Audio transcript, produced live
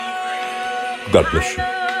God bless you.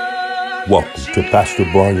 Welcome to Pastor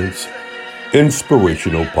Brian's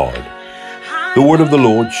Inspirational Pod. The word of the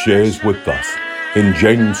Lord shares with us in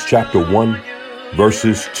James chapter 1,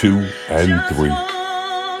 verses 2 and 3.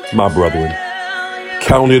 My brethren,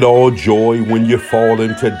 count it all joy when you fall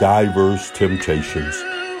into divers temptations,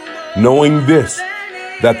 knowing this,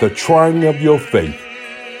 that the trying of your faith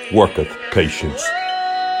worketh patience.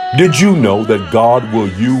 Did you know that God will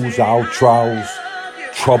use our trials,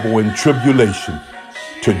 trouble, and tribulation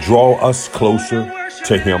to draw us closer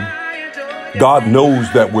to Him? God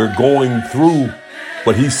knows that we're going through,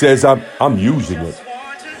 but He says, I'm using it.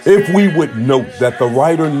 If we would note that the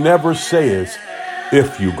writer never says,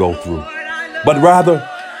 if you go through, but rather,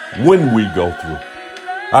 when we go through.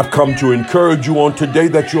 I've come to encourage you on today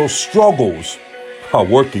that your struggles are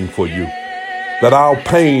working for you, that our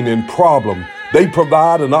pain and problem, they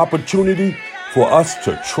provide an opportunity for us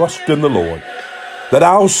to trust in the Lord, that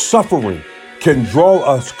our suffering can draw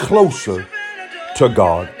us closer to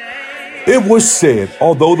God. It was said,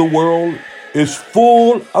 although the world is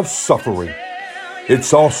full of suffering,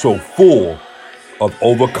 it's also full of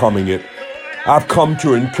overcoming it. I've come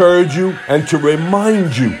to encourage you and to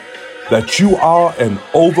remind you that you are an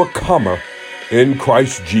overcomer in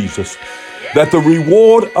Christ Jesus, that the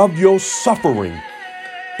reward of your suffering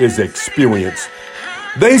is experience.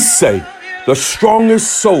 They say the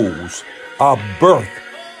strongest souls are birthed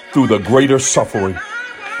through the greater suffering.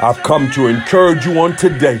 I've come to encourage you on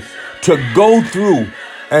today to go through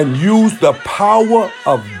and use the power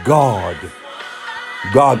of God.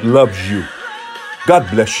 God loves you. God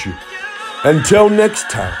bless you. Until next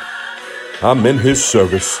time, I'm in His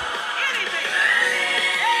service.